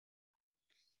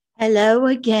Hello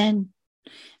again,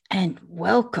 and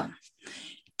welcome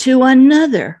to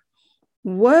another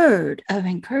word of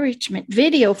encouragement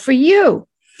video for you.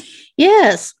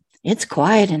 Yes, it's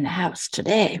quiet in the house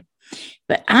today,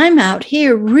 but I'm out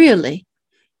here really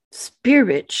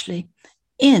spiritually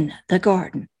in the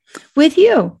garden with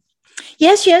you.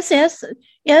 Yes,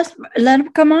 let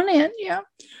them come on in. Yeah.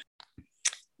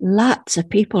 Lots of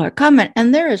people are coming,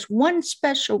 and there is one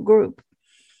special group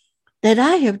that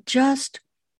I have just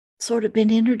sort of been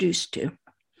introduced to.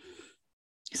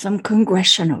 Some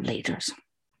congressional leaders.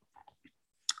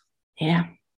 Yeah,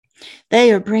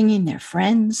 they are bringing their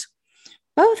friends,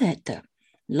 both at the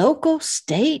local,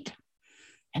 state,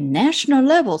 and national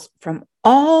levels from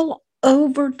all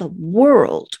over the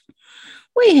world.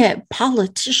 We have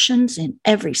politicians in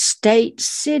every state,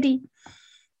 city.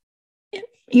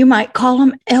 You might call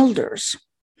them elders.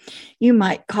 You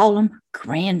might call them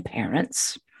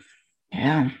grandparents.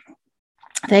 Yeah,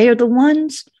 they are the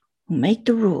ones who make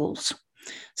the rules.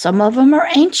 Some of them are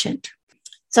ancient.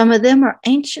 Some of them are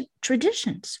ancient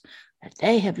traditions that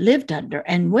they have lived under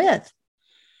and with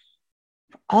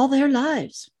all their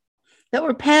lives that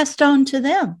were passed on to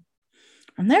them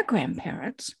from their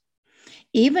grandparents,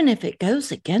 even if it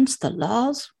goes against the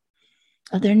laws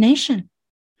of their nation.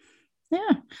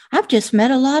 Yeah, I've just met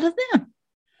a lot of them.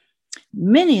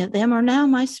 Many of them are now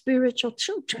my spiritual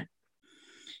children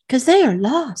because they are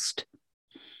lost.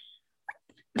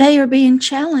 They are being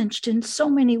challenged in so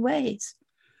many ways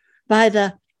by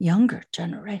the younger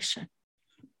generation.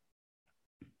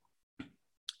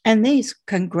 And these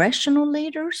congressional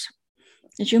leaders,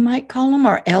 as you might call them,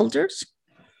 or elders,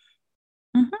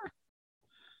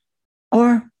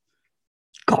 or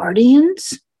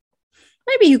guardians.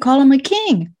 Maybe you call them a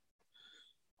king.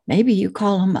 Maybe you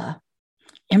call them an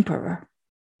emperor.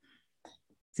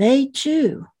 They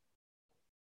too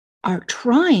are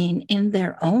trying in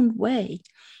their own way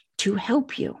to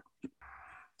help you,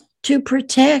 to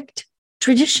protect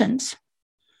traditions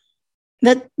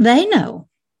that they know,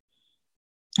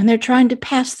 and they're trying to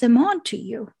pass them on to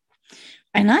you.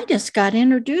 And I just got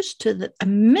introduced to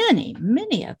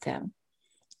many of them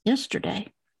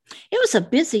yesterday. It was a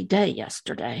busy day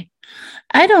yesterday.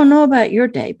 I don't know about your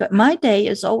day, but my day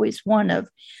is always one of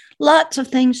lots of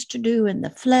things to do in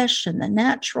the flesh and the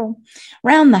natural,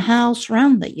 around the house,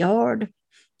 around the yard.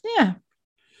 Yeah,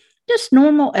 just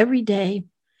normal, everyday,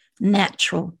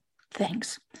 natural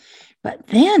things. But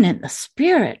then in the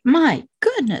spirit, my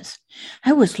goodness,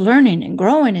 I was learning and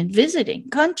growing and visiting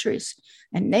countries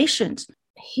and nations,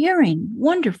 hearing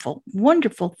wonderful,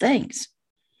 wonderful things.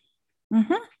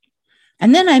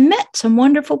 And then I met some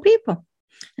wonderful people,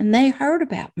 and they heard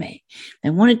about me.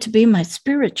 They wanted to be my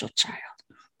spiritual child.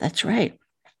 That's right.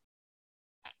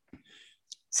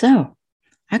 So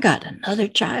I got another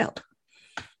child.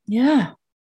 Yeah,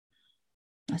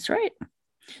 that's right.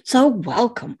 So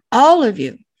welcome, all of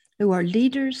you who are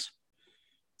leaders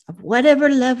of whatever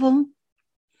level,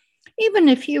 even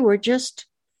if you were just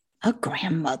a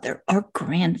grandmother or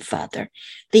grandfather,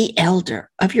 the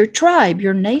elder of your tribe,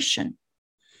 your nation,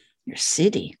 your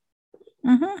city.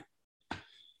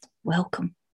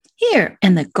 Welcome here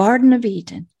in the Garden of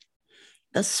Eden,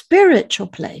 the spiritual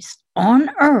place on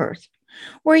earth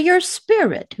where your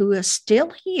spirit, who is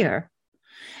still here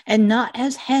and not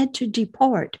has had to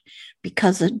depart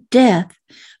because of death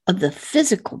of the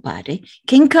physical body,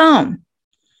 can come.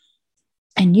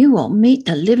 And you will meet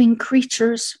the living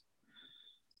creatures,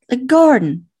 the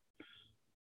garden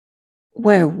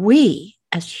where we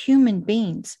as human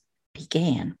beings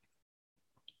began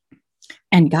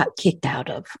and got kicked out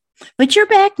of. But you're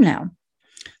back now.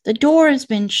 The door has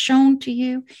been shown to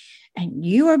you, and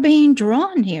you are being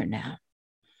drawn here now.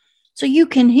 So you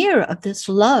can hear of this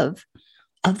love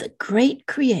of the great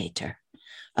creator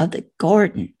of the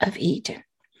Garden of Eden.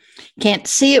 Can't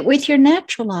see it with your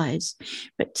natural eyes,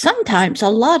 but sometimes a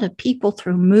lot of people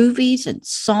through movies and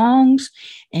songs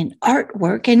and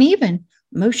artwork and even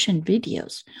motion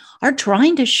videos are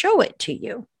trying to show it to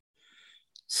you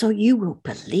so you will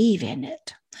believe in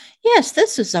it. Yes,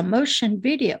 this is a motion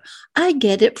video. I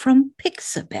get it from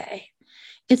Pixabay.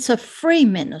 It's a free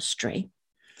ministry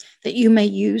that you may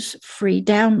use free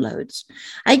downloads.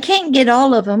 I can't get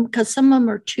all of them because some of them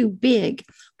are too big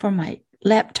for my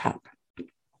laptop.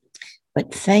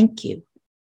 But thank you,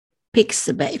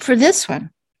 Pixabay, for this one.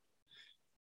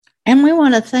 And we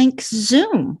want to thank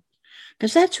Zoom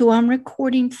because that's who I'm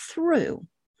recording through.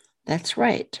 That's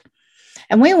right.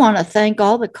 And we want to thank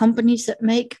all the companies that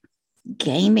make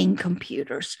gaming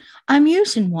computers. I'm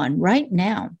using one right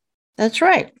now. That's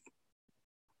right.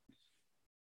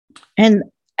 And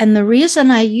the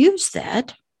reason I use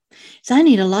that So I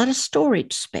need a lot of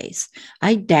storage space.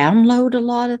 I download a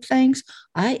lot of things.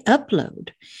 I upload.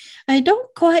 I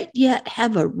don't quite yet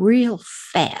have a real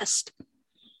fast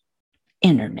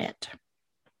internet.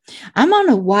 I'm on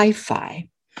a Wi-Fi,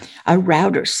 a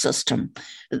router system.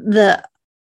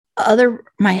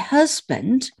 My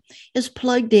husband is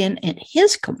plugged in at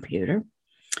his computer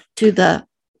to the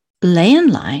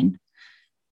landline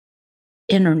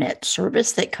internet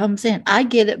service that comes in. I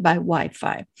get it by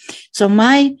Wi-Fi. So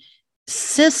my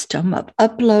system of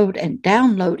upload and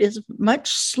download is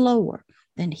much slower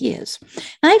than his.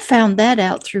 And I found that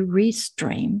out through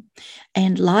Restream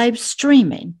and live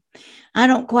streaming. I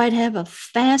don't quite have a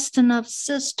fast enough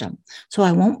system, so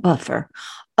I won't buffer.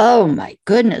 Oh my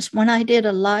goodness, when I did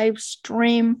a live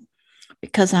stream,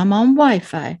 because I'm on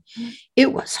Wi-Fi,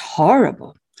 it was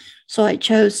horrible. So I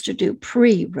chose to do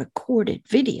pre-recorded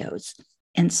videos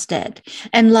instead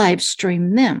and live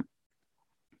stream them.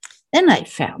 Then I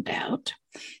found out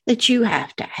that you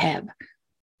have to have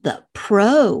the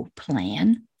pro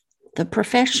plan, the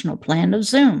professional plan of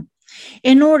Zoom,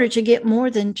 in order to get more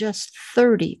than just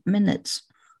 30 minutes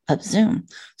of Zoom.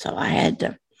 So I had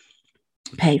to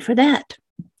pay for that.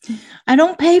 I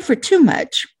don't pay for too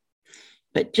much,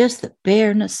 but just the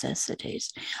bare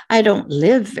necessities. I don't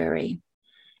live very,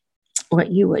 what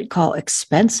you would call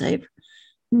expensive,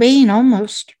 being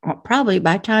almost, probably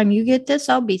by the time you get this,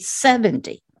 I'll be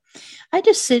 70. I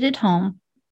just sit at home,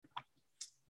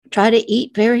 try to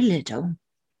eat very little.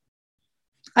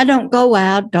 I don't go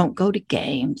out, don't go to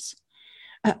games.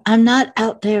 I'm not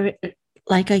out there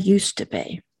like I used to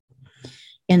be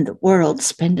in the world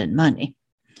spending money.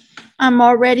 I'm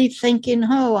already thinking,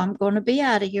 I'm going to be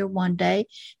out of here one day,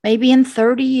 maybe in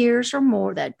 30 years or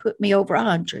more. That'd put me over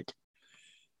 100.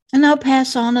 And I'll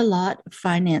pass on a lot of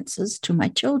finances to my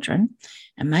children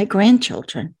and my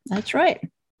grandchildren. That's right.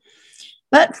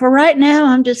 But for right now,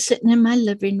 I'm just sitting in my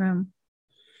living room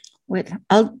with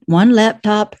one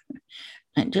laptop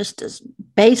and just as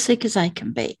basic as I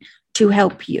can be to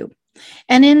help you.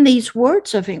 And in these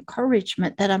words of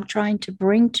encouragement that I'm trying to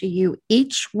bring to you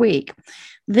each week,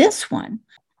 this one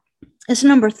is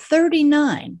number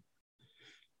 39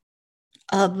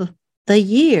 of the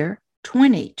year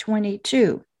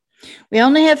 2022. We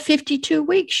only have 52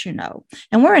 weeks,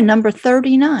 and we're in number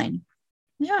 39.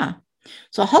 Yeah.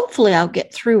 So hopefully I'll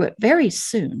get through it very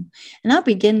soon. And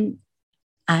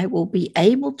I will be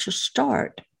able to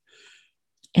start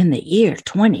in the year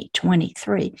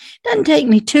 2023. Doesn't take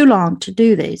me too long to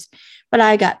do these, but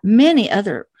I got many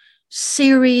other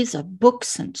series of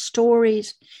books and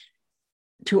stories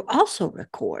to also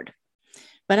record.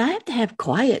 But I have to have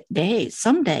quiet days.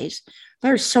 Some days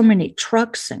there's so many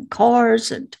trucks and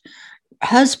cars and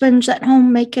husbands at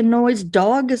home making noise.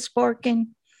 Dog is barking.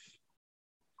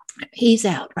 He's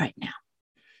out right now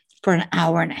for an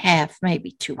hour and a half,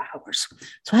 maybe 2 hours.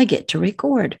 So I get to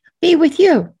record, be with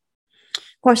you.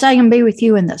 Of course, I can be with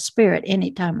you in the spirit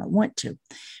anytime I want to.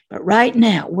 But right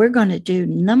now, we're going to do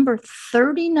number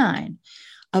 39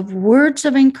 of Words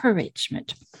of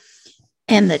Encouragement.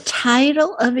 And the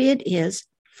title of it is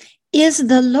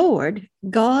the Lord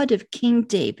God of King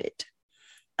David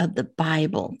of the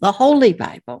Bible, the Holy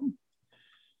Bible,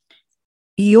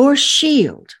 your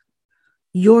shield,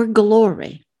 your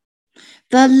glory,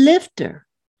 the lifter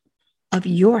of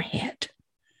your head.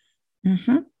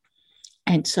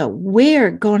 And so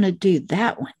we're going to do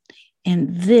that one in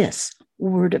this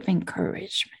word of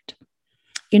encouragement.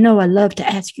 I love to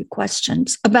ask you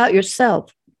questions about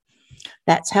yourself.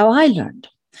 That's how I learned.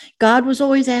 God was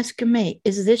always asking me,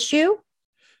 is this you?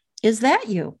 Is that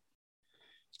you?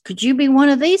 Could you be one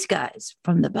of these guys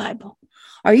from the Bible?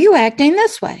 Are you acting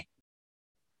this way?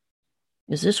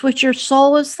 Is this what your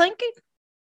soul is thinking?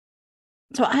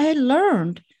 So I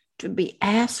learned to be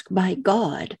asked by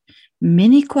God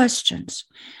many questions.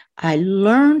 I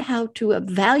learned how to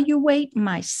evaluate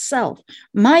myself,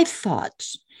 my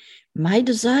thoughts, my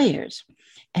desires,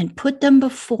 and put them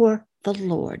before the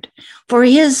Lord for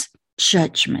his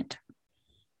judgment,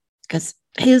 because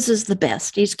his is the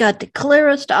best. He's got the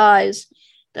clearest eyes,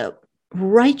 the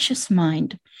righteous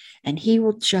mind, and he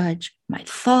will judge my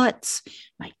thoughts,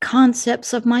 my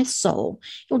concepts of my soul.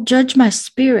 He'll judge my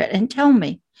spirit and tell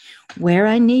me where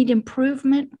I need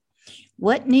improvement,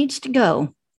 what needs to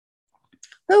go,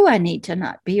 who I need to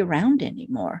not be around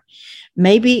anymore.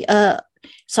 Maybe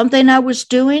something I was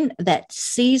doing, that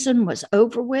season was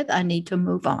over with. I need to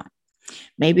move on.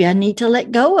 Maybe I need to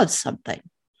let go of something.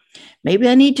 Maybe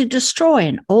I need to destroy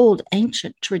an old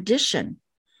ancient tradition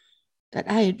that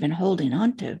I had been holding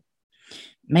on to.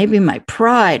 Maybe my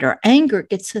pride or anger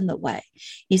gets in the way.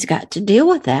 He's got to deal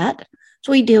with that.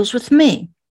 So he deals with me.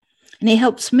 And he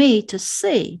helps me to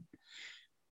see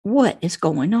what is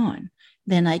going on.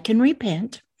 Then I can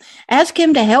repent, ask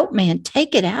him to help me and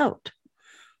take it out.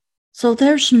 So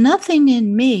there's nothing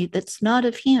in me that's not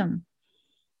of him.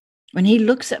 When he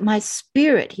looks at my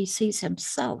spirit, he sees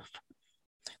himself.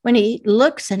 When he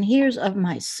looks and hears of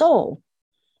my soul,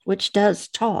 which does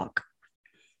talk,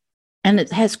 and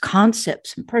it has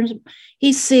concepts and principles,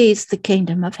 he sees the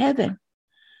kingdom of heaven,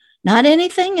 not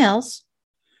anything else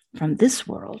from this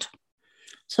world.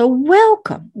 So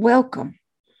welcome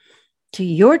to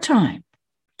your time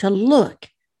to look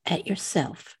at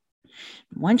yourself.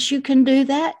 Once you can do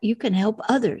that, you can help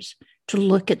others to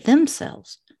look at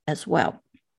themselves as well.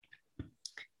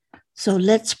 So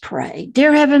let's pray.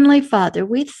 Dear Heavenly Father,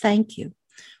 we thank you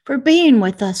for being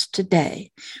with us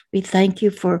today. We thank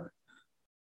you for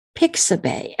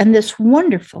Pixabay and this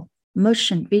wonderful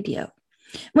motion video.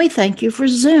 We thank you for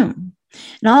Zoom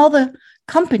and all the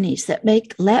companies that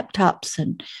make laptops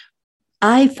and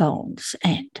iPhones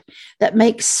and that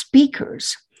make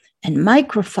speakers and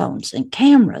microphones and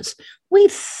cameras. We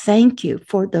thank you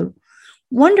for the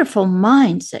wonderful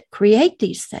minds that create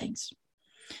these things.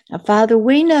 Now, Father,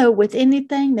 we know with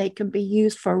anything they can be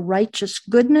used for righteous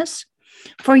goodness,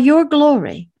 for your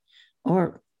glory,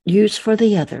 or used for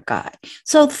the other God.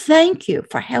 So thank you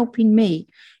for helping me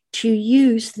to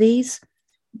use these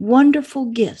wonderful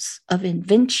gifts of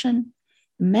invention,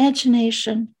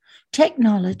 imagination,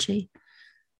 technology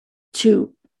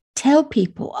to tell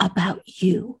people about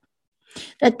you,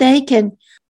 that they can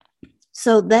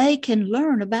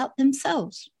learn about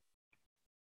themselves.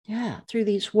 Yeah, through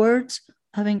these words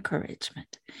of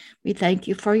encouragement. We thank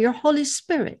you for your Holy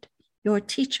Spirit, your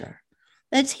teacher,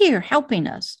 that's here helping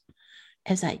us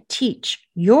as I teach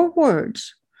your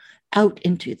words out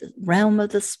into the realm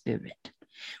of the Spirit.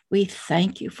 We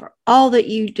thank you for all that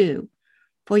you do,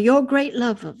 for your great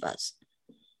love of us,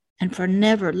 and for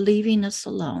never leaving us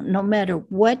alone, no matter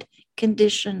what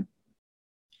condition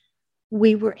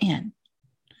we were in.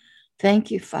 Thank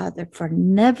you, Father, for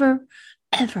never,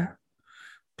 ever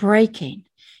breaking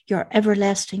your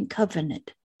everlasting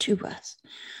covenant to us.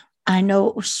 I know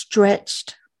it was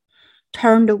stretched,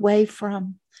 turned away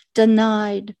from,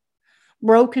 denied,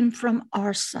 broken from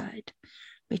our side,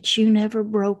 but you never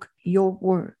broke your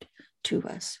word to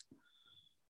us.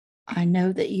 I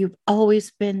know that you've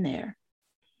always been there,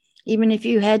 even if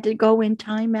you had to go in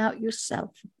time out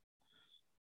yourself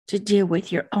to deal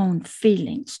with your own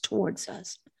feelings towards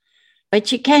us.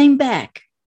 But you came back.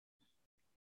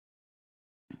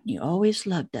 You always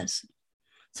loved us.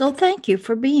 So thank you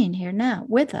for being here now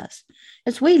with us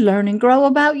as we learn and grow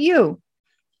about you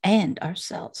and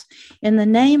ourselves. In the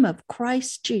name of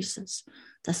Christ Jesus,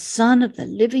 the Son of the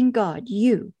living God,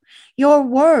 your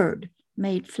word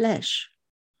made flesh,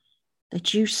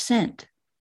 that you sent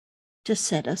to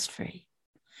set us free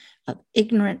of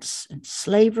ignorance and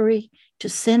slavery to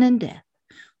sin and death.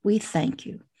 We thank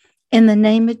you. In the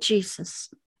name of Jesus,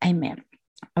 amen.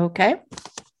 Okay,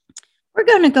 we're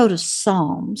going to go to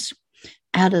Psalms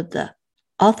out of the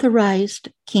Authorized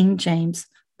King James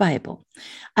Bible.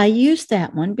 I use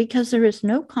that one because there is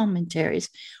no commentaries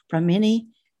from any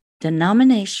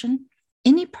denomination,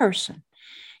 any person.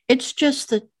 It's just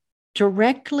the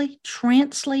directly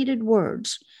translated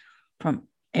words from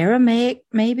Aramaic,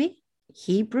 maybe,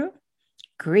 Hebrew,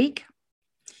 Greek,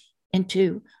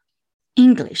 into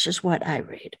English is what I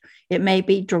read. It may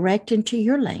be direct into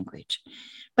your language,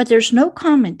 but there's no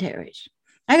commentaries.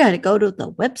 I got to go to the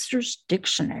Webster's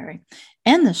Dictionary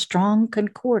and the Strong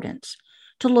Concordance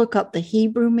to look up the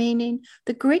Hebrew meaning,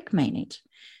 the Greek meanings,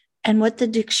 and what the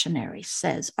dictionary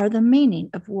says are the meaning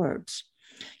of words.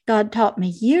 God taught me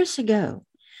years ago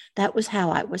that was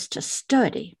how I was to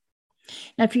study.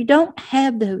 Now, if you don't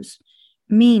have those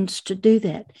means to do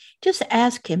that, just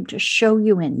ask him to show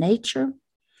you in nature,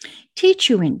 teach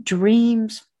you in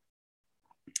dreams,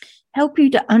 help you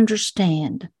to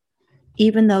understand,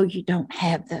 even though you don't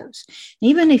have those.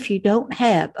 Even if you don't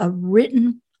have a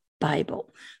written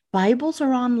Bible, Bibles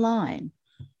are online.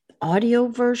 Audio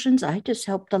versions. I just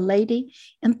helped a lady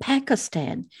in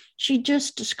Pakistan. She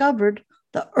just discovered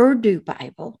the Urdu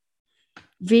Bible,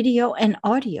 video and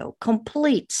audio,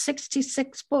 complete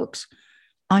 66 books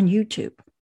on YouTube.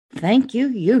 Thank you,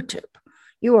 YouTube.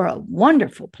 You are a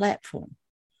wonderful platform.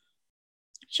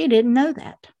 She didn't know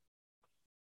that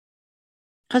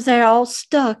because they're all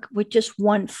stuck with just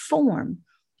one form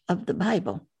of the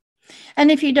Bible.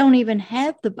 And if you don't even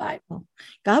have the Bible,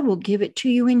 God will give it to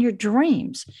you in your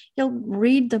dreams. He'll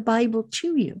read the Bible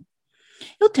to you.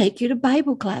 He'll take you to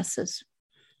Bible classes.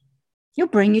 He'll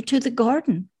bring you to the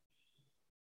garden.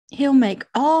 He'll make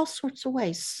all sorts of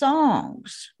ways,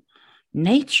 songs,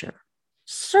 nature.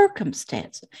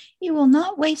 circumstances. He will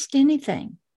not waste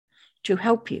anything to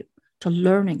help you to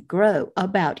learn and grow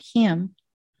about him,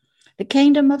 the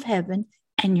kingdom of heaven,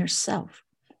 and yourself.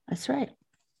 That's right.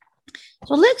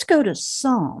 So let's go to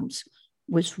Psalms.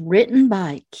 Was written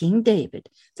by King David,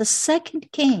 the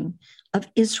second king of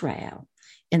Israel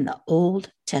in the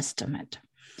Old Testament.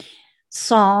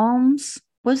 Psalms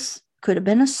could have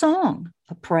been a song,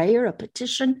 a prayer, a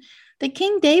petition that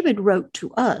King David wrote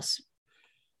to us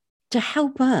to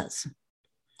help us.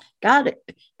 God,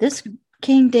 this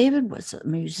King David was a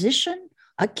musician,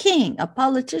 a king, a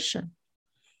politician.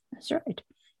 That's right.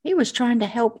 He was trying to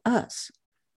help us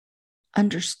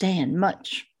understand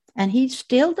much. And he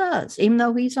still does, even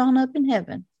though he's on up in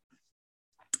heaven.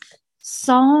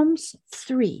 Psalms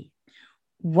 3,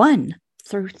 1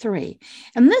 through 3.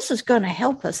 And this is going to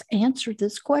help us answer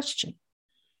this question.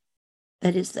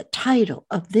 That is the title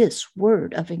of this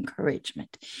word of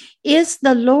encouragement. Is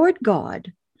the Lord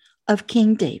God of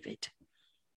King David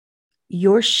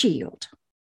your shield,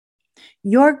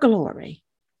 your glory,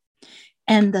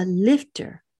 and the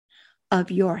lifter of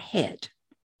your head?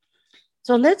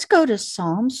 So let's go to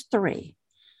Psalms 3.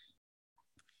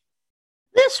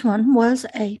 This one was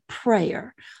a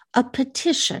prayer, a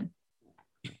petition,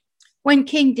 when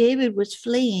King David was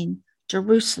fleeing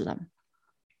Jerusalem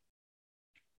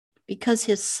because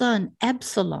his son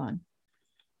Absalom,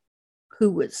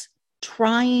 who was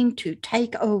trying to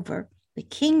take over the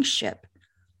kingship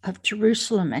of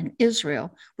Jerusalem and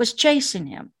Israel, was chasing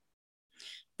him.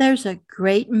 There's a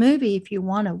great movie, if you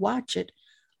want to watch it,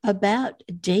 about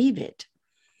David.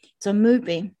 It's a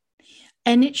movie,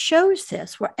 and it shows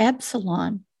this, where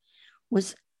Absalom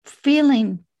was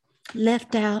feeling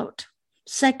left out,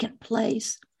 second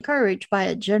place, encouraged by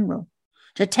a general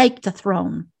to take the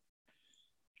throne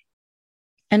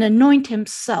and anoint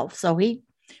himself. So he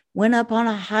went up on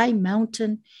a high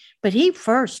mountain, but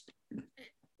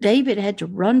David had to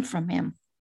run from him.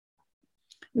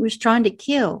 He was trying to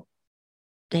kill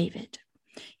David,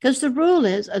 because the rule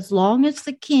is, as long as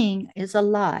the king is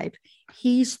alive,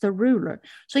 he's the ruler.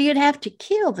 So you'd have to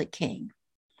kill the king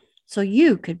so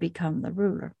you could become the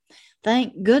ruler.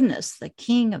 Thank goodness the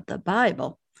king of the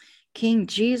Bible, King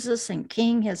Jesus and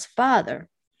King his father,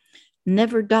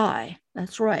 never die.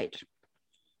 That's right.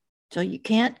 So you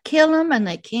can't kill them and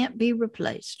they can't be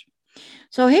replaced.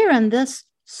 So here in this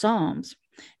Psalms,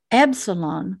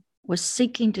 Absalom was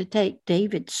seeking to take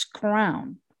David's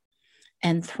crown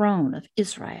and throne of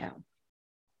Israel.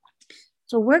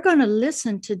 So we're going to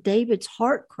listen to David's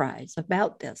heart cries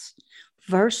about this.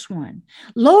 Verse 1,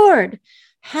 Lord,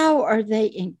 how are they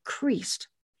increased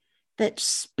that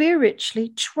spiritually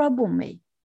trouble me?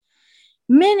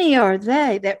 Many are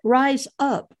they that rise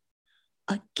up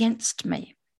against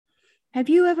me. Have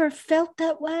you ever felt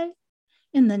that way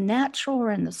in the natural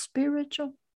or in the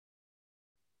spiritual?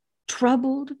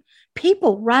 Troubled,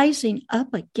 people rising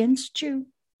up against you.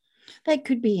 They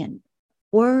could be in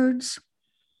words,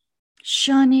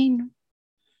 shunning,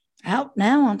 out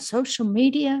now on social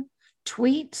media,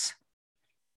 tweets,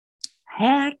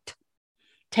 hacked,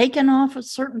 taken off of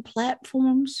certain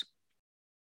platforms.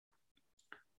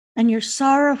 And you're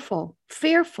sorrowful,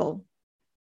 fearful.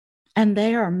 And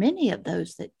there are many of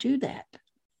those that do that.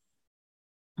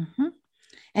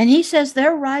 And he says,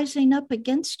 they're rising up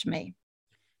against me.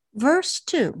 Verse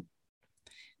 2,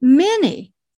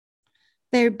 many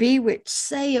there be which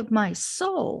say of my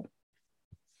soul,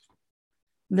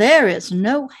 there is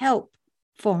no help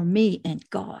for me in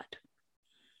God.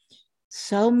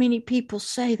 So many people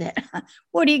say that.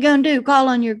 What are you going to do? Call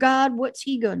on your God? What's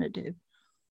he going to do?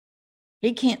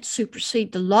 He can't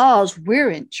supersede the laws. We're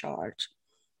in charge.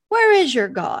 Where is your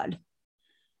God?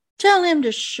 Tell him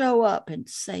to show up and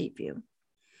save you.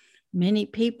 Many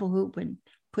people who've been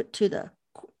put to the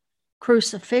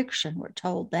crucifixion were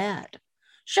told that.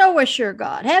 Show us your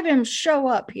God. Have him show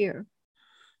up here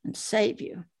and save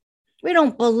you. We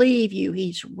don't believe you.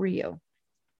 He's real.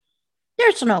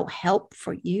 There's no help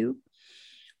for you.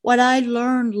 What I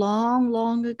learned long,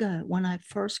 long ago when I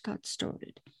first got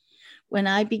started, when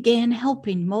I began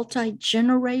helping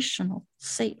multi-generational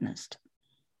Satanists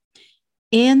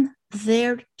in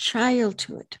their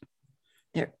childhood,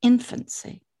 their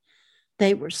infancy,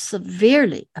 they were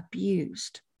severely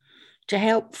abused to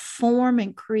help form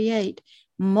and create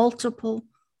multiple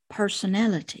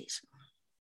personalities.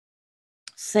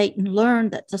 Satan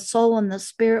learned that the soul and the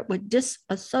spirit would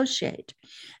disassociate,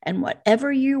 and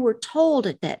whatever you were told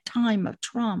at that time of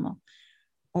trauma,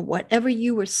 or whatever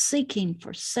you were seeking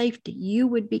for safety, you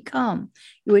would become,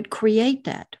 you would create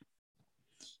that.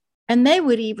 And they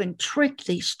would even trick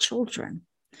these children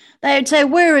They would say,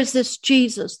 where is this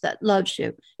Jesus that loves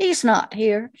you? He's not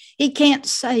here. He can't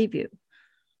save you.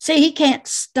 See, he can't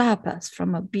stop us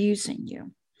from abusing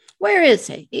you. Where is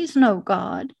he? He's no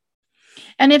God.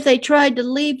 And if they tried to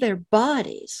leave their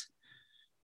bodies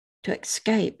to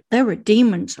escape, there were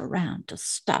demons around to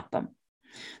stop them.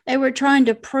 They were trying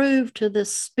to prove to the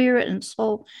spirit and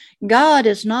soul, God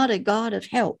is not a God of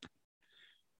help.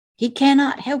 He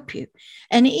cannot help you.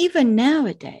 And even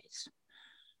nowadays,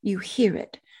 you hear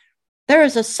it. There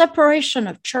is a separation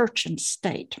of church and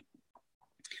state.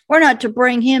 We're not to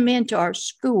bring him into our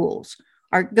schools,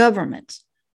 our governments,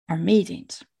 our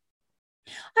meetings.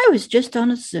 I was just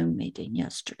on a Zoom meeting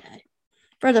yesterday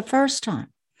for the first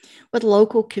time with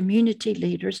local community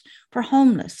leaders for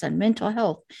homeless and mental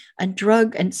health and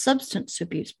drug and substance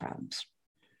abuse problems.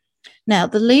 Now,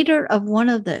 the leader of one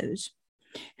of those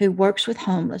who works with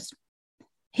homeless,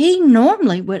 he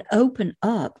normally would open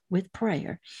up with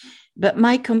prayer, but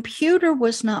my computer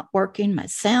was not working, my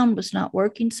sound was not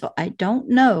working, so I don't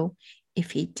know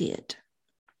if he did.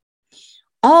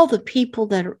 All the people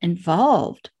that are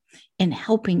involved in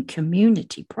helping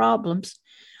community problems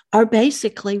are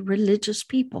basically religious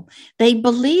people. They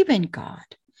believe in God.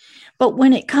 But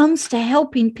when it comes to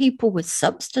helping people with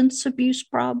substance abuse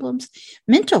problems,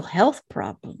 mental health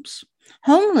problems,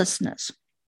 homelessness,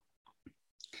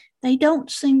 they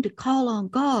don't seem to call on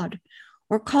God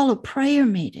or call a prayer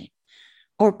meeting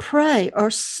or pray or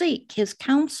seek his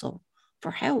counsel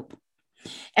for help.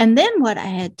 And then what I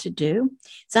had to do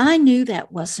is I knew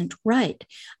that wasn't right.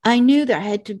 I knew there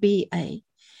had to be a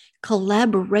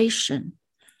collaboration,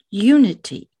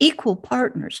 unity, equal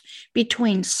partners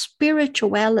between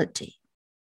spirituality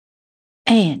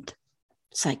and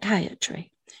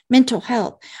psychiatry, mental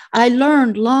health. I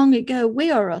learned long ago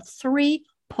we are a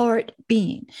three-part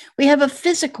being. We have a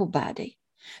physical body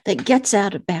that gets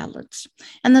out of balance,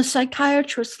 and the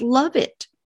psychiatrists love it.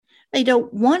 They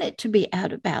don't want it to be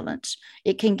out of balance.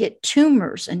 It can get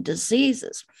tumors and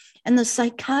diseases, and the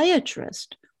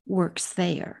psychiatrist works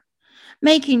there,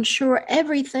 making sure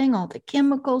everything, all the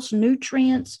chemicals,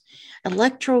 nutrients,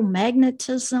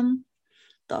 electromagnetism,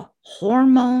 the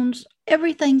hormones,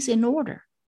 everything's in order.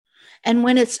 And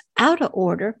when it's out of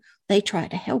order, they try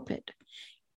to help it.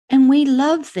 And we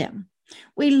love them.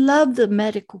 We love the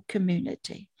medical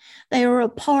community. They are a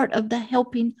part of the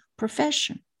helping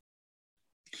profession.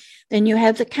 Then you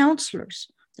have the counselors,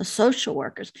 the social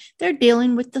workers. They're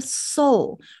dealing with the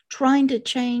soul, trying to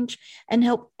change and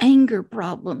help anger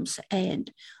problems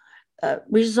and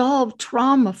resolve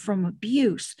trauma from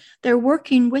abuse. They're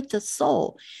working with the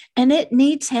soul, and it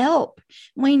needs help.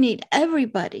 We need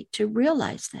everybody to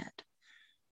realize that.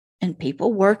 And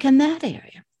people work in that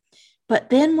area. But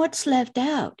then what's left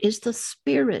out is the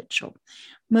spiritual.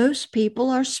 Most people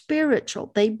are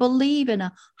spiritual. They believe in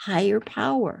a higher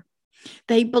power.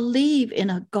 They believe in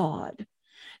a God.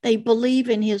 They believe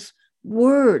in his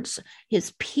words,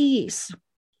 his peace,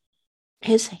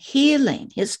 his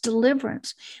healing, his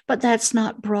deliverance. But that's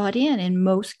not brought in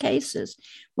most cases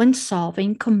when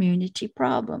solving community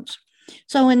problems.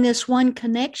 So in this one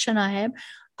connection I have,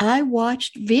 I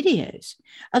watched videos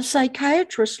of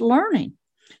psychiatrists learning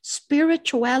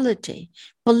spirituality,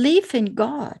 belief in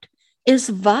God is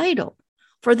vital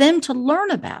for them to learn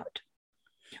about.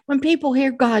 When people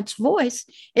hear God's voice,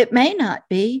 it may not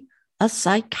be a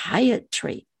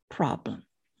psychiatry problem.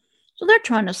 So they're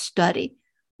trying to study,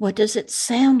 what does it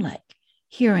sound like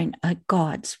hearing a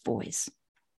God's voice?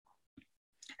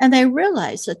 And they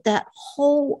realize that that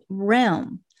whole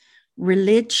realm,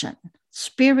 religion,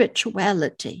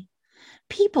 spirituality,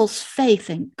 people's faith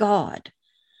in God,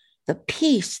 the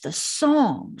peace, the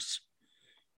songs,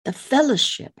 the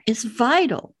fellowship is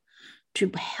vital to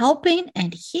helping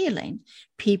and healing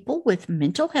people with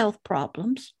mental health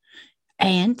problems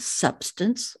and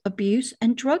substance abuse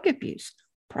and drug abuse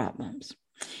problems.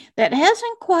 That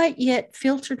hasn't quite yet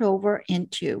filtered over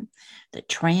into the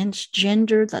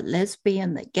transgender, the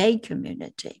lesbian, the gay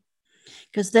community,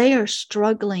 because they are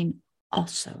struggling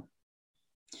also.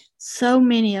 So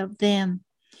many of them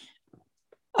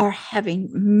are having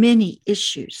many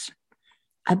issues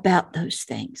about those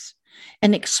things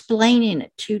and explaining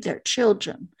it to their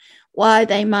children, why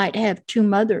they might have two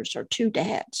mothers or two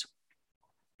dads.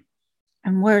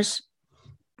 And where's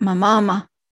my mama?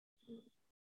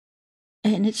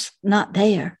 And it's not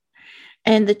there.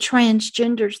 And the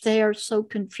transgenders, they are so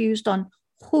confused on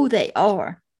who they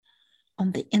are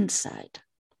on the inside.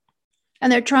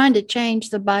 And they're trying to change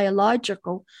the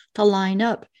biological to line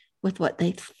up with what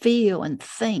they feel and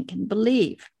think and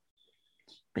believe.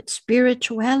 But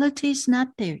spirituality is not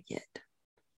there yet.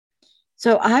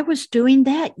 So I was doing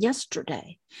that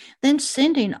yesterday, then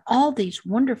sending all these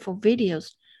wonderful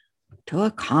videos to a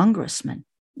congressman.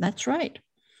 That's right,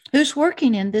 who's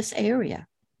working in this area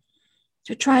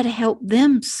to try to help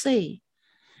them see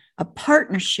a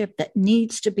partnership that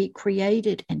needs to be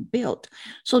created and built.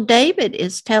 So David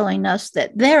is telling us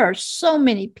that there are so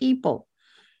many people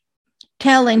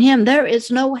telling him there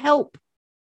is no help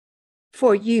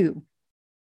for you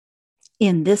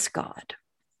in this God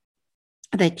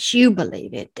that you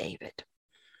believe it, David.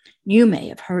 You may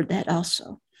have heard that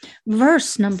also.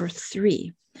 Verse number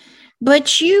 3.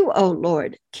 But you, O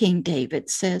Lord, King David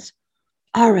says,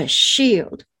 are a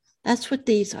shield. That's what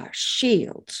these are,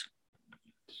 shields.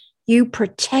 You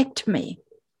protect me.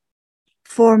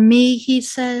 For me, he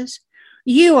says,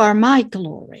 you are my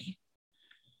glory.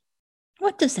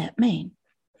 What does that mean?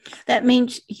 That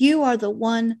means you are the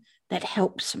one that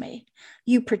helps me.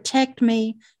 You protect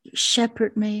me, you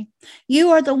shepherd me.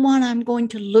 You are the one I'm going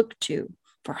to look to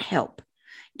for help.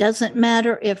 Doesn't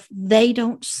matter if they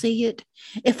don't see it,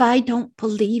 if I don't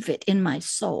believe it in my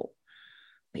soul.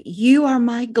 But you are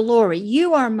my glory.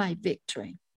 You are my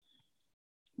victory.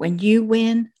 When you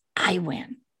win, I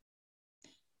win.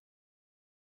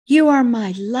 You are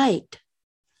my light.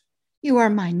 You are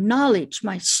my knowledge,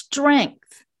 my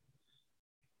strength.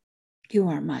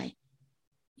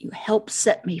 You help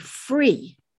set me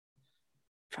free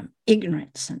from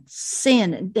ignorance and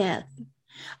sin and death.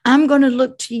 I'm going to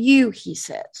look to you, he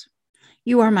says.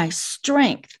 You are my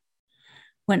strength.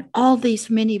 When all these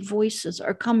many voices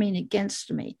are coming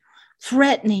against me,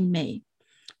 threatening me,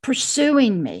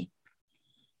 pursuing me,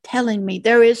 telling me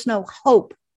there is no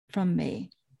hope from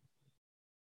me.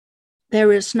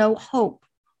 There is no hope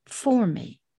for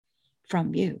me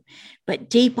from you. But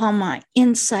deep on my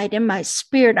inside, in my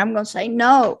spirit, I'm going to say,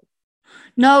 no,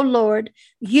 Lord,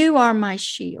 you are my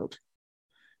shield.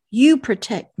 You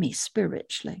protect me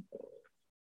spiritually.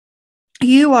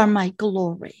 You are my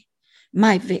glory,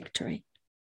 my victory.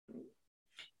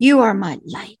 You are my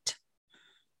light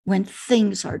when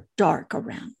things are dark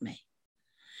around me.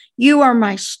 You are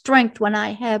my strength when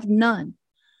I have none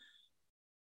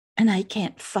and I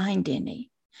can't find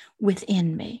any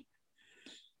within me.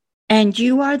 And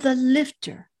you are the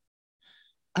lifter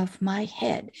of my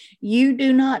head. You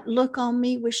do not look on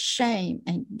me with shame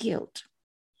and guilt.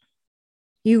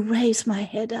 You raise my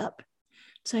head up.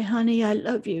 Say, honey, I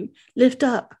love you. Lift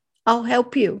up. I'll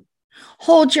help you.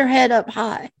 Hold your head up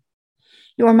high.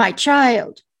 You are my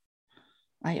child.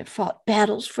 I have fought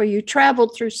battles for you,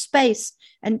 traveled through space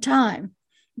and time.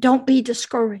 Don't be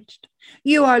discouraged.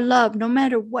 You are loved no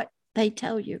matter what they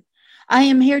tell you. I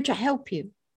am here to help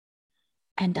you.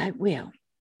 And I will.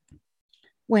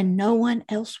 When no one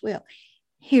else will.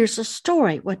 Here's a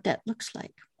story what that looks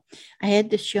like. I had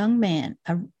this young man,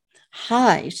 a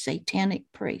high satanic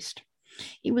priest.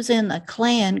 He was in a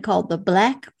clan called the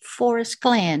Black Forest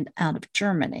Clan out of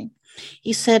Germany.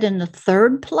 He sat in the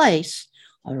third place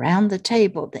around the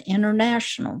table, the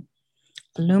International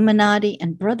Illuminati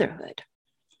and Brotherhood.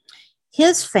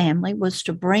 His family was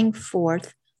to bring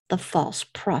forth the false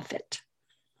prophet,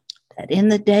 that in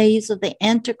the days of the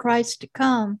Antichrist to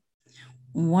come,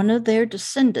 one of their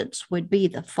descendants would be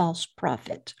the false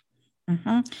prophet.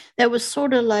 That was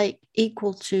sort of like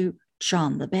equal to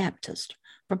John the Baptist,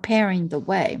 preparing the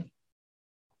way.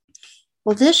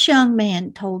 Well, this young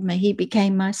man told me he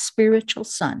became my spiritual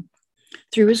son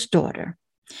through his daughter.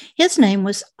 His name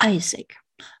was Isaac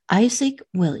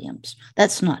Williams.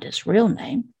 That's not his real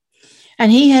name.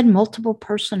 And he had multiple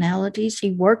personalities.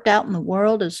 He worked out in the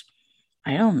world as,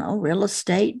 I don't know, real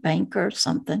estate banker or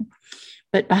something.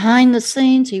 But behind the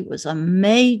scenes, he was a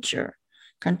major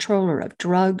controller of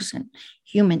drugs and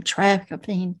human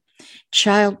trafficking,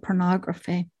 child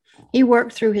pornography. He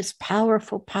worked through his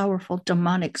powerful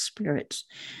demonic spirits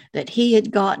that he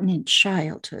had gotten in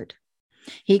childhood.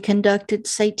 He conducted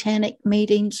satanic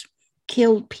meetings,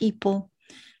 killed people,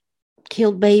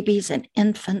 killed babies and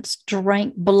infants,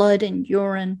 drank blood and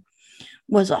urine,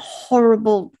 was a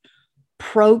horrible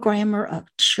programmer of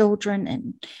children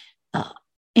and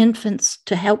infants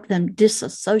to help them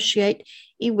disassociate.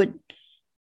 He would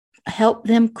help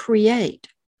them create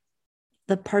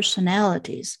the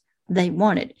personalities they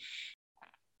wanted.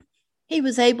 He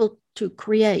was able to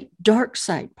create dark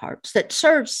side parts that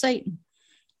served Satan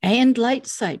and light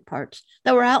side parts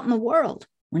that were out in the world,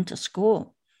 went to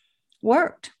school,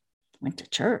 worked, went to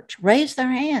church, raised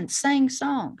their hands, sang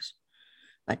songs,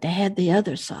 but they had the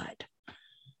other side.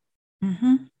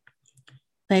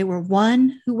 They were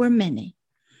one who were many,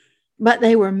 but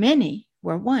they were many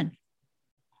were one.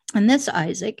 And this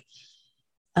Isaac,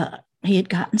 he had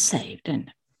gotten saved,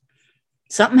 and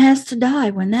Something has to die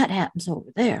when that happens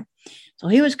over there. So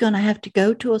he was going to have to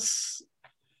go to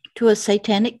a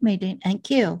satanic meeting and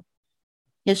kill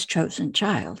his chosen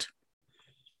child.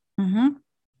 And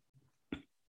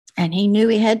he knew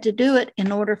he had to do it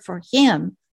in order for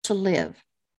him to live.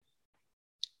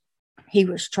 He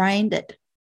was trained that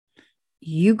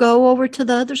you go over to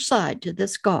the other side, to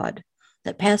this God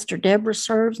that Pastor Deborah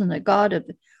serves and the God of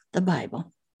the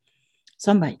Bible.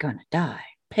 Somebody's going to die.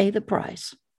 Pay the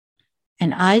price.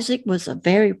 And Isaac was a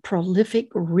very prolific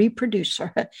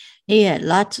reproducer. He had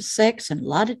lots of sex and a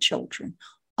lot of children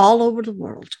all over the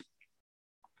world.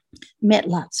 Met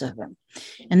lots of them.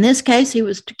 In this case, he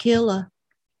was to kill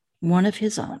one of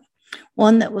his own,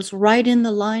 one that was right in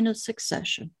the line of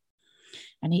succession.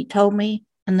 And he told me,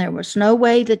 and there was no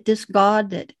way that this God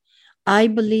that I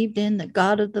believed in, the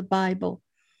God of the Bible,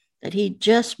 that he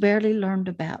just barely learned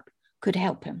about, could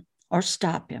help him or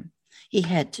stop him. He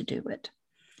had to do it.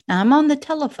 Now, I'm on the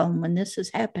telephone when this is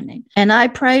happening, and I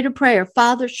prayed a prayer.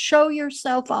 Father, show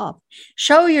yourself off.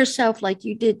 Show yourself like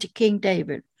you did to King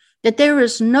David, that there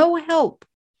is no help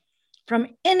from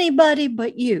anybody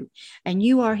but you, and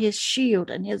you are his shield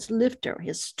and his lifter,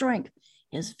 his strength,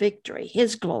 his victory,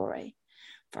 his glory.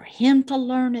 For him to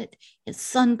learn it, his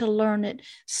son to learn it,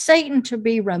 Satan to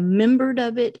be remembered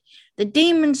of it, the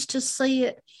demons to see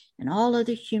it, and all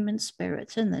other human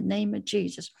spirits in the name of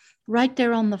Jesus. Right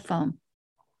there on the phone.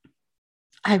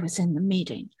 I was in the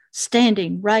meeting,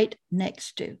 standing right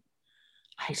next to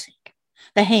Isaac.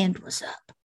 The hand was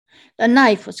up. The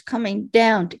knife was coming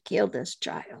down to kill this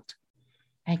child.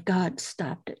 And God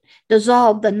stopped it,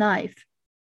 dissolved the knife.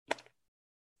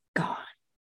 God.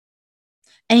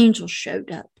 Angels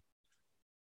showed up.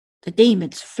 The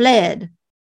demons fled.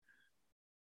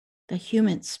 The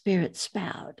human spirits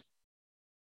bowed.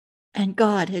 And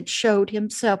God had showed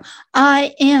himself.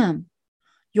 I am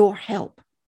your help.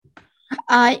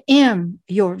 I am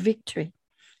your victory.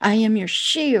 I am your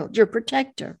shield, your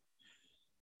protector.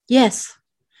 Yes,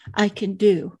 I can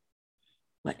do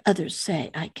what others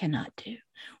say I cannot do.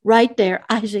 Right there,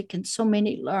 Isaac and so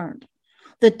many learned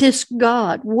that this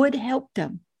God would help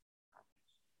them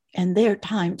in their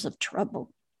times of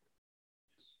trouble.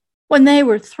 When they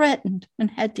were threatened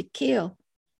and had to kill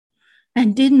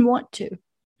and didn't want to,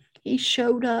 he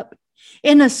showed up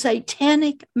in a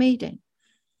satanic meeting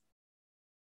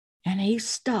and he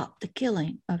stopped the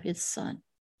killing of his son.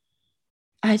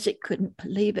 Isaac couldn't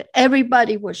believe it.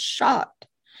 Everybody was shocked.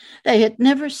 They had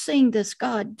never seen this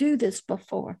God do this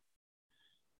before.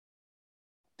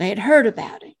 They had heard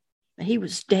about him, but he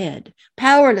was dead,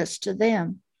 powerless to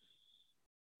them.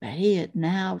 But he had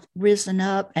now risen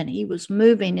up and he was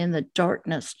moving in the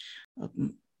darkness of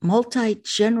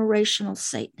multi-generational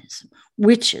Satanism,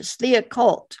 witches, the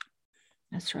occult.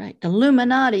 That's right, the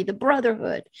Illuminati, the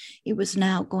Brotherhood. He was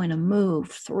now going to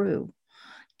move through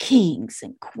kings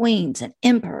and queens and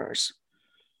emperors.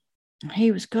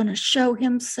 He was going to show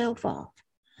himself off.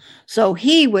 So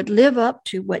he would live up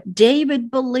to what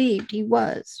David believed he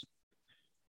was.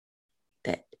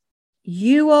 That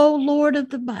you, O Lord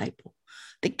of the Bible,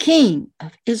 the King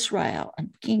of Israel and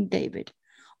King David,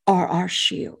 are our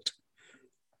shield.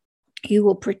 You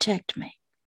will protect me.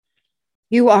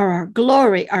 You are our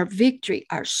glory, our victory,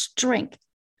 our strength,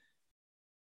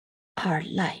 our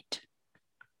light.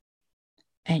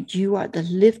 And you are the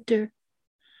lifter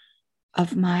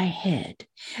of my head.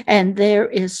 And there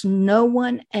is no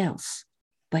one else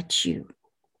but you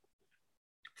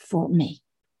for me.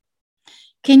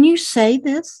 Can you say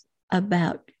this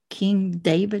about King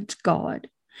David's God?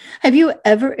 Have you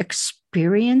ever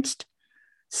experienced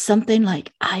something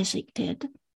like Isaac did?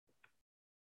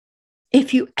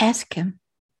 If you ask him,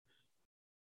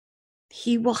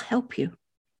 he will help you.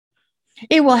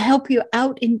 He will help you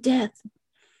out in death.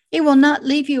 He will not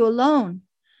leave you alone.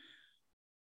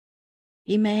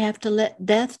 He may have to let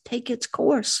death take its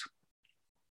course,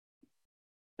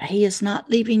 but he is not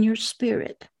leaving your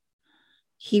spirit.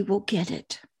 He will get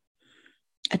it.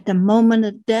 At the moment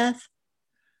of death,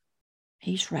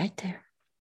 he's right there.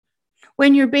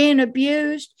 When you're being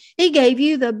abused, he gave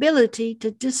you the ability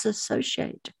to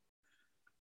disassociate,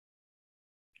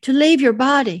 to leave your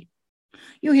body.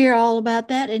 You hear all about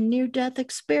that in near-death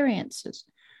experiences.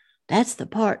 That's the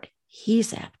part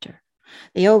he's after.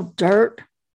 The old dirt,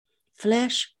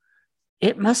 flesh,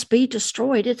 it must be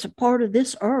destroyed. It's a part of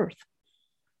this earth.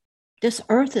 This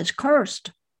earth is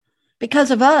cursed because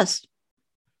of us.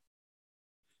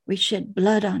 We shed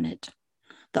blood on it.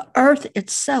 The earth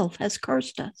itself has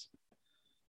cursed us.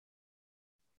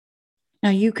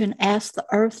 Now you can ask the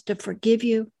earth to forgive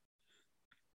you.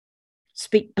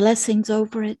 Speak blessings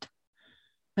over it.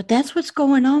 But that's what's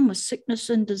going on with sickness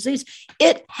and disease.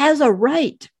 It has a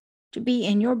right to be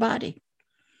in your body.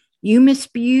 You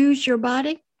misuse your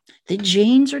body, the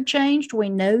genes are changed. We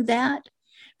know that.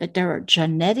 But there are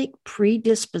genetic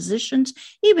predispositions,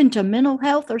 even to mental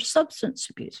health or substance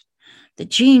abuse. The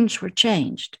genes were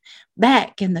changed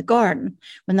back in the garden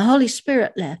when the Holy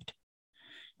Spirit left.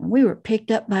 And we were picked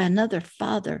up by another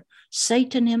father,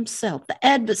 Satan himself, the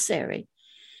adversary.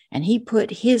 And he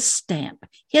put his stamp,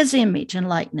 his image and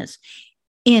likeness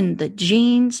in the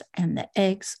genes and the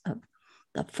eggs of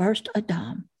the first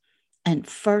Adam and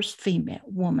first female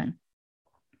woman.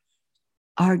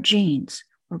 Our genes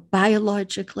were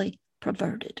biologically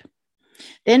perverted.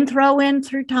 Then throw in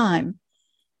through time,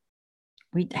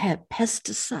 we have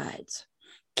pesticides,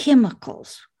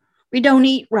 chemicals. We don't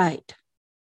eat right.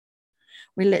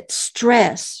 We let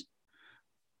stress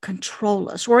control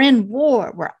us. We're in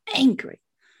war. We're angry,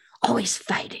 always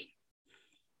fighting.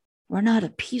 We're not a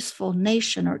peaceful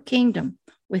nation or kingdom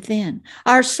within.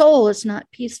 Our soul is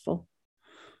not peaceful.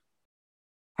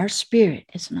 Our spirit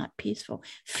is not peaceful.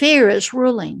 Fear is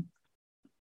ruling.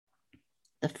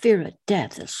 The fear of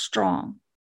death is strong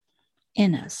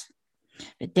in us.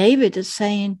 But David is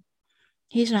saying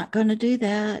he's not going to do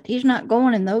that. He's not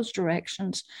going in those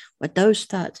directions with those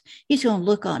thoughts. He's going to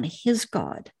look on his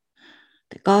God,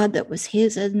 the God that was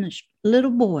his as a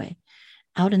little boy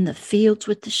out in the fields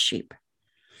with the sheep.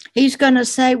 He's going to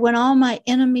say, when all my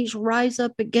enemies rise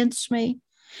up against me,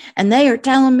 and they are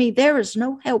telling me there is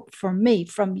no help for me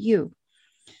from you,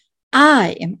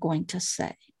 I am going to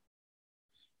say,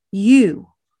 you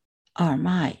are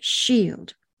my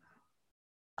shield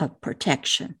of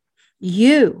protection.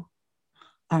 You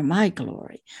are my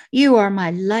glory. You are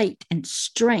my light and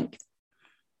strength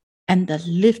and the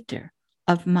lifter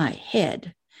of my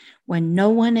head when no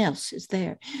one else is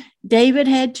there. David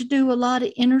had to do a lot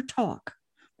of inner talk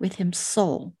with his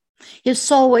soul. His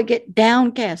soul would get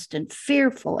downcast and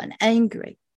fearful and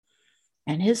angry.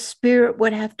 And his spirit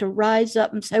would have to rise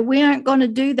up and say, we aren't going to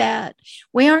do that.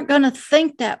 We aren't going to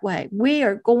think that way. We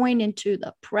are going into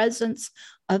the presence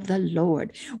of the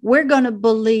Lord. We're going to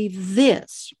believe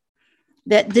this,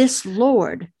 that this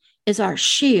Lord is our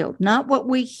shield, not what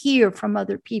we hear from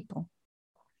other people,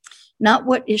 not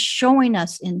what is showing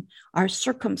us in our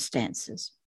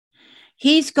circumstances.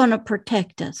 He's going to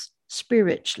protect us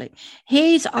spiritually.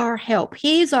 He's our help.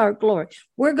 He's our glory.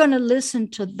 We're going to listen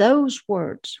to those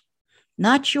words,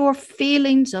 not your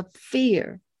feelings of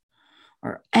fear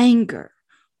or anger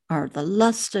or the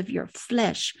lust of your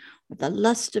flesh or the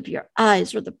lust of your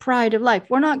eyes or the pride of life.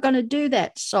 We're not going to do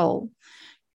that, soul.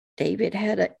 David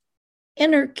had an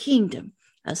inner kingdom,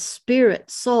 a spirit,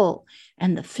 soul,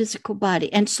 and the physical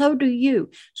body. And so do you.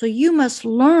 So you must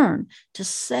learn to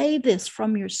say this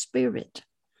from your spirit.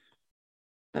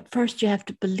 But first you have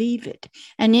to believe it.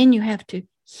 And then you have to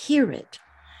hear it.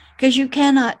 Because you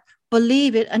cannot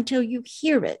believe it until you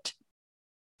hear it.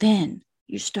 Then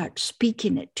you start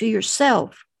speaking it to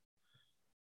yourself.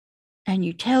 And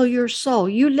you tell your soul,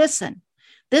 you listen.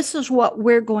 This is what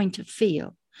we're going to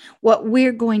feel, what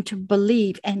we're going to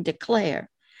believe and declare.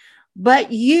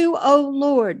 But you, O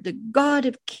Lord, the God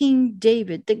of King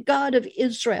David, the God of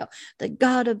Israel, the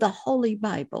God of the Holy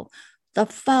Bible, the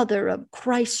Father of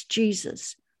Christ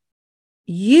Jesus,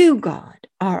 you, God,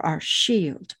 are our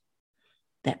shield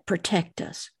that protect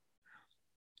us.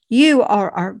 You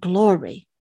are our glory.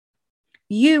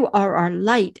 You are our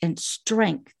light and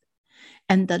strength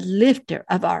and the lifter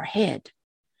of our head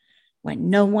when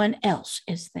no one else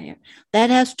is there. That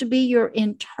has to be your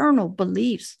internal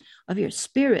beliefs of your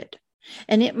spirit,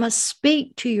 and it must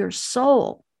speak to your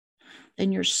soul.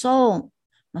 Then your soul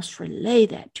must relay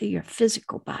that to your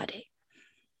physical body.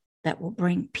 That will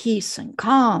bring peace and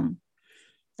calm.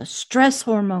 The stress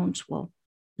hormones will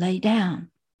lay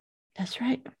down. That's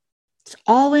right. It's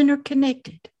all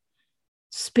interconnected.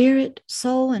 Spirit,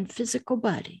 soul, and physical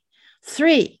body.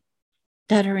 3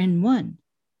 that are in one.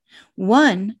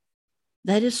 1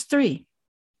 that is 3.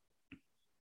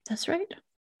 That's right.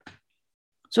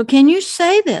 So can you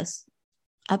say this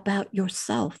about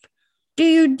yourself? Do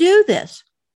you do this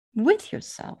with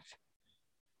yourself?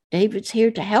 David's here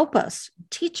to help us,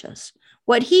 teach us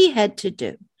what he had to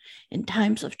do in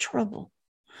times of trouble.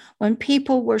 When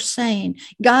people were saying,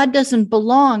 God doesn't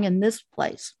belong in this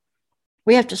place.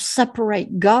 We have to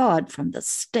separate God from the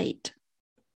state.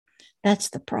 That's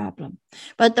the problem.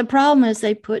 But the problem is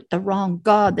they put the wrong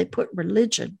God. They put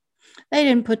religion. They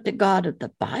didn't put the God of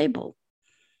the Bible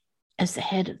as the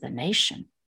head of the nation.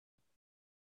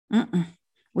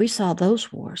 We saw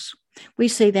those wars. We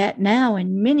see that now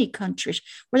in many countries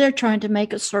where they're trying to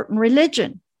make a certain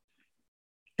religion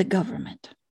the government.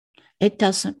 It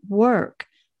doesn't work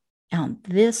on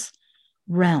this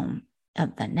realm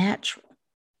of the natural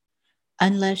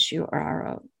unless you are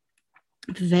a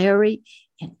very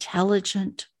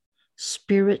intelligent,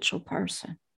 spiritual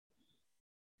person.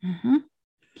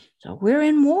 So we're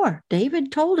in war.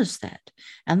 David told us that.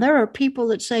 And there are people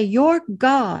that say, your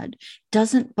God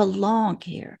doesn't belong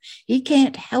here. He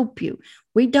can't help you.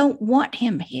 We don't want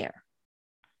him here.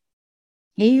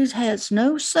 He has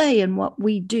no say in what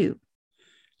we do,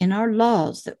 in our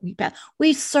laws that we pass.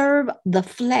 We serve the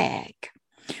flag.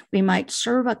 We might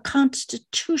serve a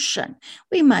constitution.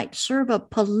 We might serve a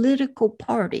political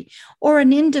party or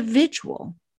an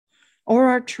individual or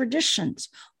our traditions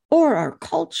or our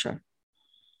culture.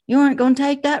 You aren't going to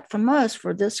take that from us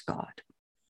for this God.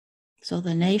 So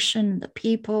the nation, the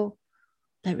people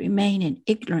that remain in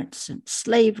ignorance and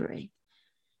slavery,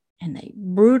 and they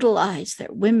brutalize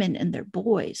their women and their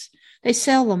boys. They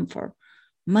sell them for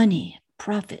money and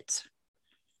profits.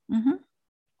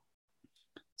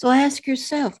 So ask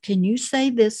yourself, can you say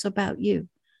this about you?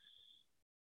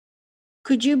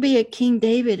 Could you be a King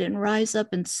David and rise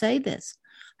up and say this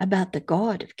about the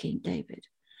God of King David?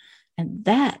 And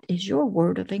that is your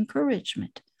word of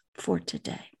encouragement for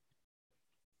today.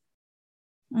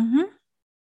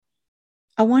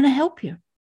 I want to help you.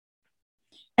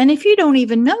 And if you don't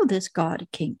even know this God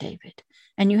of King David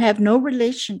and you have no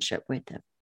relationship with him,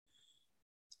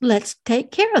 let's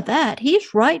take care of that.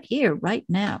 He's right here, right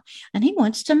now, and he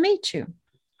wants to meet you.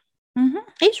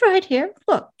 He's right here.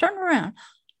 Look, turn around.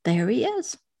 There he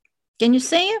is. Can you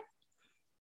see him?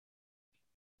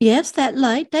 Yes, that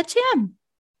light, that's him.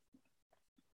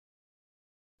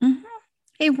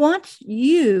 He wants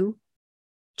you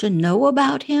to know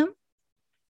about him,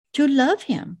 to love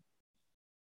him,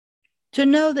 to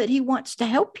know that he wants to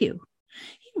help you.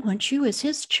 He wants you as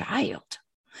his child.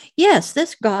 Yes,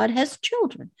 this God has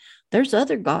children. There's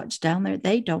other gods down there.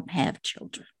 They don't have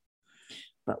children.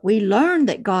 But we learned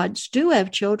that gods do have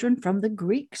children from the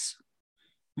Greeks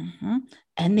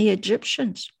and the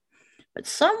Egyptians. But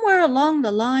somewhere along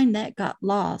the line that got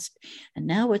lost. And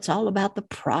now it's all about the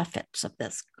prophets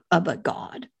of a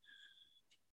God.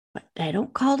 But they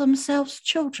don't call themselves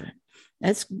children.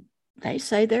 They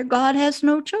say their God has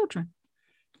no children.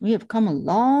 We have come a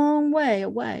long way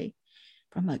away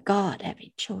from a God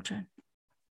having children.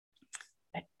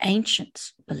 But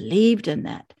ancients believed in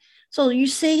that. So you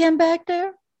see him back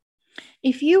there?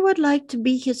 If you would like to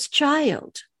be his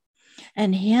child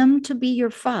and him to be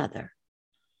your father,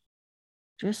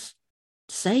 just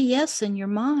say yes in your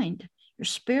mind, your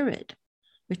spirit,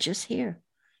 which is here,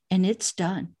 and it's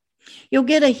done. You'll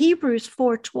get a Hebrews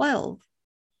 4:12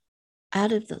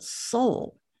 out of the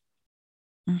soul.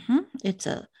 It's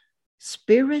a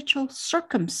spiritual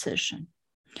circumcision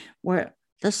where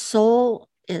the soul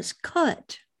is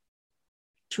cut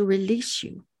to release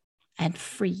you and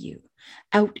free you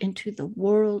out into the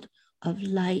world of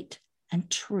light and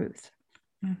truth.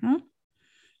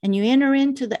 And you enter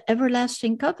into the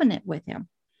everlasting covenant with him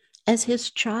as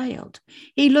his child.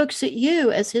 He looks at you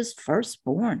as his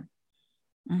firstborn.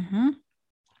 And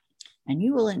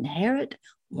you will inherit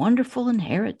wonderful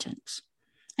inheritance.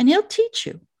 And he'll teach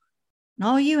you. And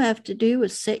all you have to do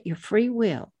is set your free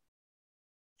will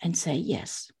and say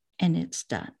yes, and it's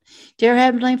done. Dear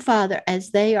Heavenly Father,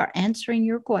 as they are answering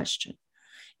your question,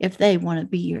 if they want to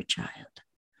be your child,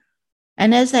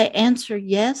 and as they answer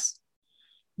yes,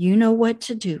 you know what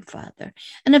to do, Father.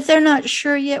 And if they're not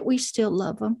sure yet, we still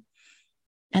love them,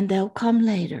 and they'll come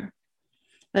later.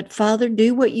 But Father,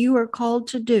 do what you are called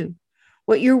to do,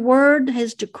 what your word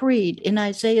has decreed in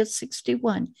Isaiah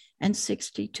 61 and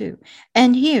 62,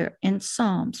 and here in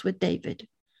Psalms with David,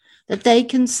 that they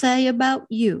can say about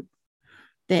you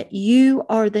that you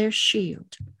are their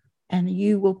shield and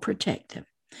you will protect them,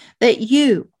 that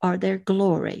you are their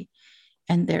glory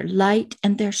and their light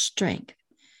and their strength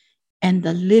and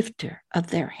the lifter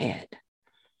of their head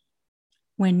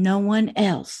when no one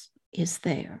else is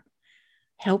there.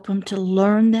 Help them to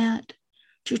learn that,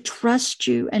 to trust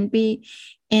you and be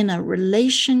in a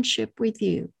relationship with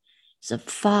you as a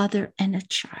father and a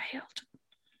child.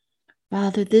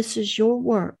 Father, this is your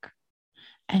work,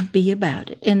 and be about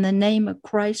it. In the name of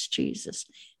Christ Jesus,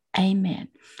 amen.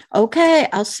 Okay,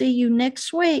 I'll see you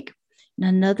next week in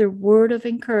another word of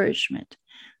encouragement.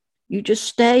 You just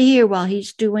stay here while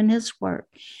he's doing his work.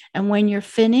 And when you're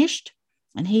finished,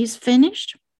 and he's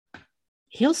finished,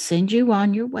 he'll send you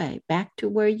on your way back to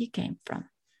where you came from.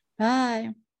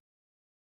 Bye.